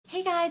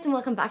Hey guys, and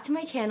welcome back to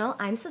my channel.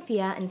 I'm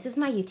Sophia and this is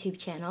my YouTube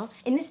channel.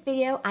 In this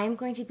video, I'm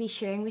going to be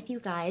sharing with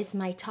you guys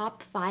my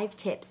top 5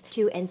 tips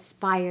to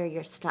inspire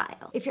your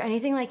style. If you're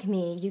anything like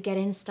me, you get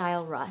in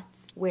style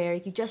ruts where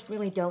you just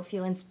really don't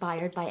feel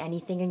inspired by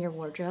anything in your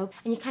wardrobe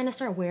and you kind of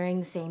start wearing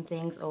the same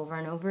things over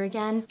and over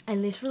again. I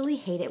literally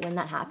hate it when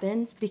that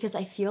happens because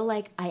I feel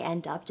like I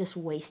end up just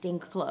wasting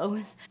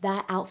clothes.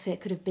 That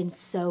outfit could have been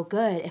so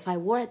good if I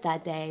wore it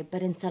that day,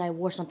 but instead I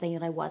wore something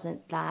that I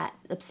wasn't that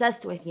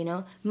obsessed with, you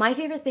know? My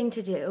favorite thing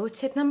to do,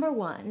 tip number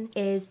 1,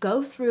 is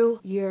go through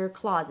your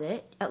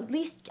closet. At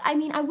least, I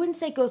wouldn't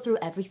say go through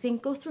everything,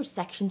 go through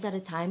sections at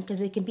a time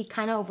because it can be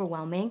kind of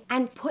overwhelming,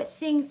 and put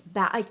things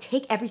back. I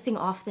take everything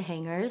off the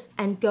hangers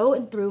and go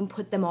through and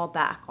put them all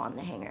back on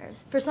the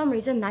hangers. For some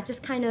reason, that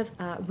just kind of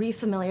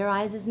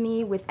refamiliarizes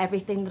me with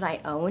everything that I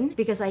own.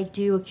 Because I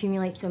do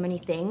accumulate so many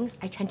things,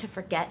 I tend to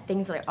forget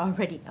things that I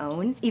already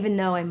own. Even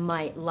though I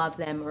might love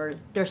them or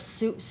they're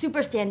super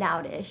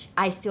standout-ish,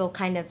 I still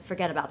kind of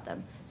forget about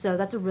them. So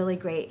that's a really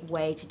great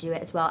way to do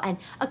it as well. And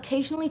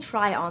occasionally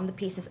try on the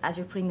pieces as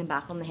you're putting them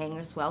back on the hanger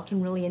as well.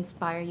 Can really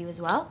inspire you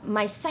as well.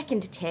 My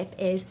second tip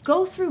is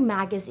go through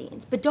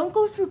magazines, but don't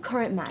go through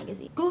current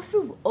magazines. Go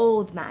through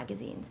old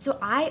magazines. So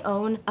I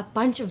own a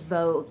bunch of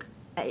Vogue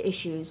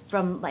issues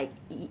from like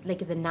the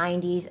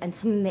 90s and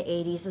some in the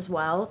 80s as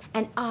well,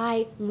 and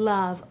I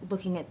love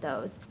looking at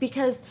those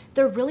because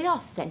they're really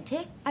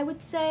authentic. I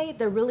would say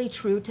they're really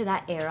true to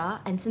that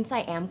era, and since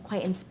I am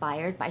quite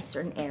inspired by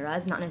certain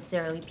eras, not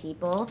necessarily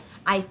people,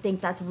 I think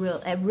that's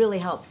it really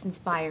helps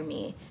inspire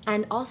me.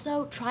 And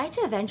also try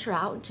to venture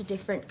out into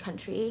different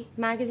country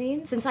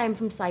magazines. Since I am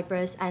from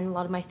Cyprus and a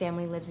lot of my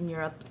family lives in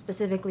Europe,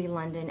 specifically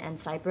London and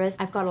Cyprus,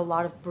 I've got a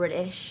lot of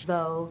British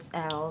Vogues,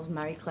 Elle's,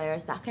 Marie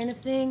Claire's, that kind of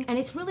thing, and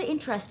it's really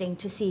interesting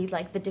to see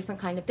like the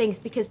different kind of things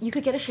because you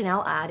could get a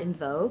Chanel ad in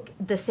Vogue,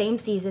 the same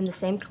season, the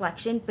same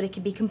collection, but it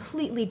could be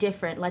completely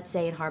different, let's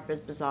say in Harper's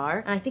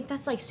Bazaar, and I think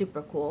that's like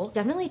super cool.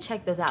 Definitely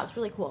check those out, it's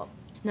really cool.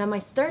 Now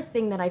my third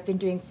thing that I've been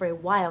doing for a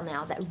while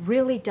now that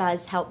really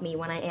does help me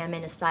when I am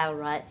in a style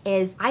rut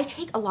is I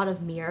take a lot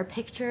of mirror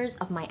pictures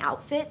of my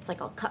outfits,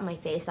 like I'll cut my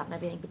face out and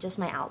everything, but just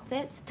my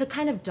outfits to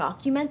kind of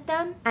document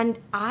them. And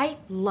I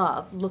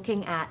love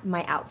looking at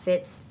my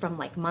outfits from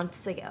like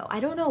months ago.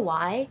 I don't know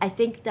why. I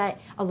think that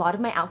a lot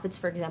of my outfits,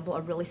 for example,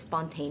 are really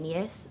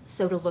spontaneous.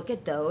 So to look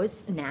at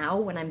those now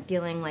when I'm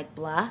feeling like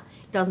blah,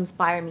 does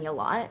inspire me a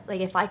lot. Like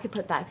if I could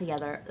put that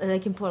together, then I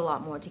can put a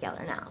lot more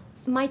together now.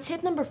 My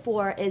tip number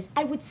 4 is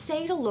I would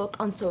say to look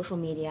on social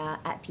media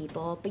at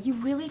people, but you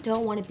really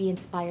don't want to be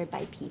inspired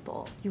by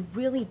people. You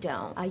really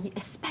don't,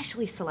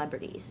 especially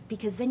celebrities,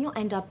 because then you'll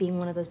end up being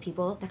one of those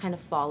people that kind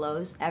of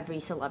follows every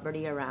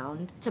celebrity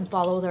around to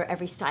follow their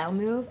every style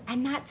move,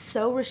 and that's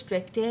so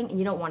restricting and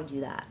you don't want to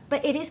do that.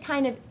 But it is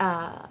kind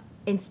of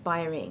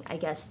inspiring, I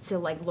guess, to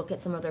like look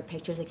at some of their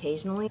pictures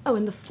occasionally. Oh,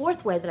 and the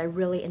 4th way that I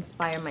really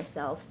inspire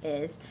myself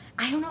is,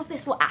 I don't know if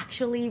this will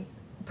actually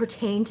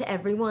pertain to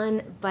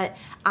everyone, but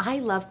I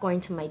love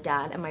going to my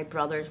dad and my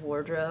brother's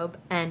wardrobe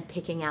and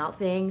picking out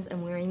things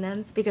and wearing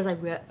them because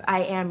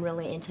I am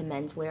really into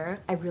menswear.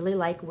 I really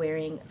like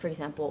wearing, for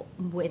example,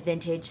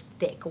 vintage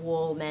thick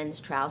wool men's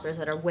trousers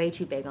that are way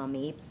too big on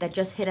me, that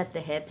just hit at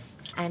the hips,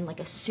 and like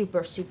a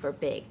super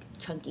big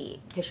chunky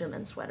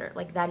fisherman sweater.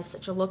 Like that is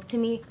such a look to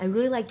me. I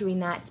really like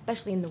doing that,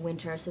 especially in the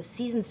winter, so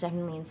seasons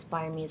definitely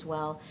inspire me as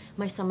well.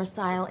 My summer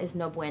style is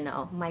no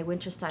bueno. My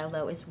winter style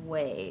though is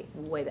way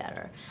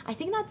better. I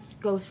think that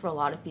goes for a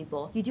lot of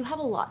people. You do have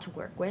a lot to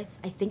work with.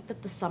 I think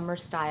that the summer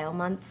style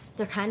months,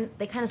 they kind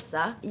of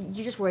suck.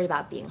 You're just worried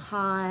about being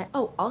hot.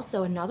 Oh,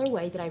 also another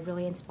way that I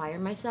really inspire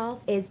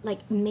myself is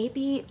like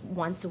maybe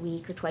once a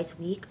week or twice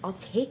a week, I'll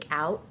take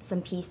out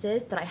some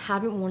pieces that I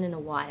haven't worn in a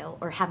while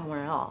or haven't worn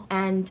at all,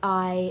 and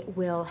I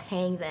will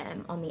hang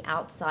them on the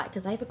outside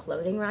because I have a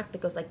clothing rack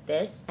that goes like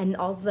this, and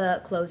all the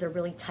clothes are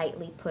really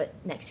tightly put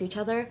next to each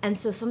other, and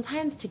so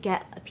sometimes to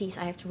get a piece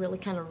I have to really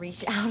kind of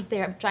reach out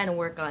there. I'm trying to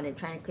work on it,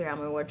 trying to clear out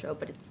my wardrobe,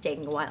 but it's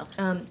taking a while.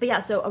 But yeah,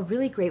 so a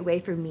really great way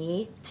for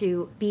me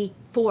to be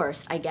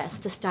forced, I guess,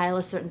 to style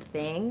a certain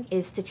thing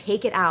is to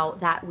take it out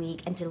that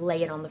week and to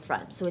lay it on the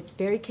front. So it's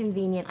very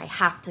convenient. I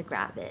have to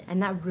grab it,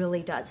 and that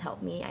really does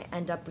help me. I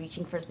end up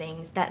reaching for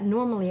things that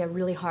normally are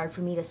really hard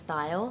for me to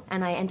style,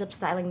 and I end up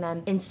styling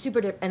them in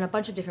a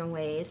bunch of different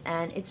ways,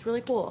 and it's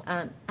really cool.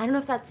 I don't know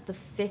if that's the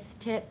 5th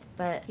tip,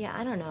 but yeah,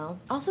 I don't know.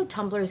 Also,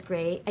 Tumblr is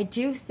great. I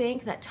do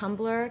think that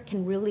Tumblr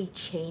can really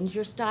change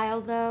your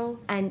style though,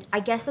 and I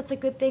guess that's a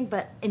good thing,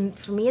 but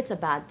for me it's a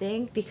bad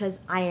thing because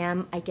I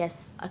am, I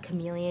guess, a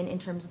chameleon in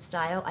terms of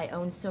style. I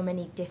own so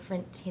many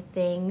different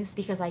things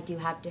because I do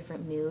have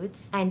different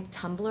moods, and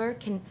Tumblr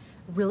can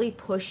really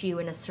push you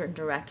in a certain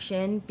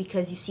direction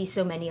because you see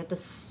so many of the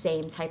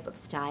same type of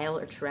style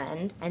or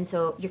trend, and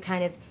so you're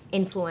kind of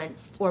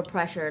influenced or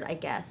pressured, I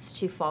guess,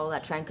 to follow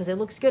that trend because it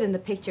looks good in the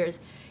pictures,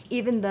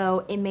 even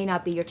though it may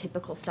not be your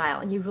typical style,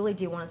 and you really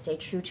do want to stay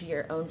true to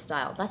your own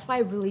style. That's why I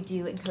really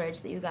do encourage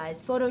that you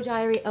guys photo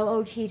diary,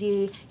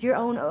 OOTD, your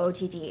own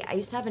OOTD. I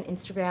used to have an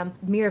Instagram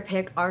mirror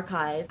pic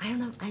archive. I don't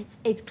know,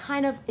 it's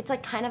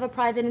like kind of a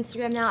private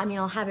Instagram now. I mean,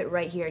 I'll have it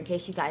right here in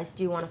case you guys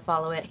do want to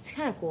follow it. It's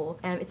kind of cool.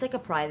 It's like a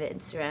private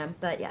Instagram,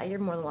 but yeah, you're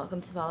more than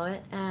welcome to follow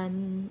it.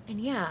 And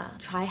yeah,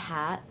 try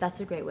hat.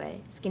 That's a great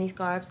way. Skinny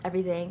scarves,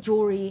 everything,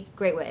 jewelry,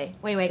 great way.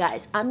 Well, anyway,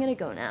 guys, I'm gonna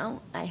go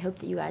now. I hope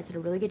that you guys had a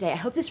really good day. I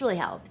hope this really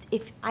helped.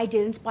 If I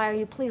did inspire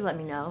you, please let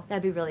me know.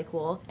 That'd be really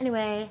cool.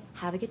 Anyway,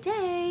 have a good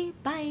day.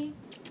 Bye.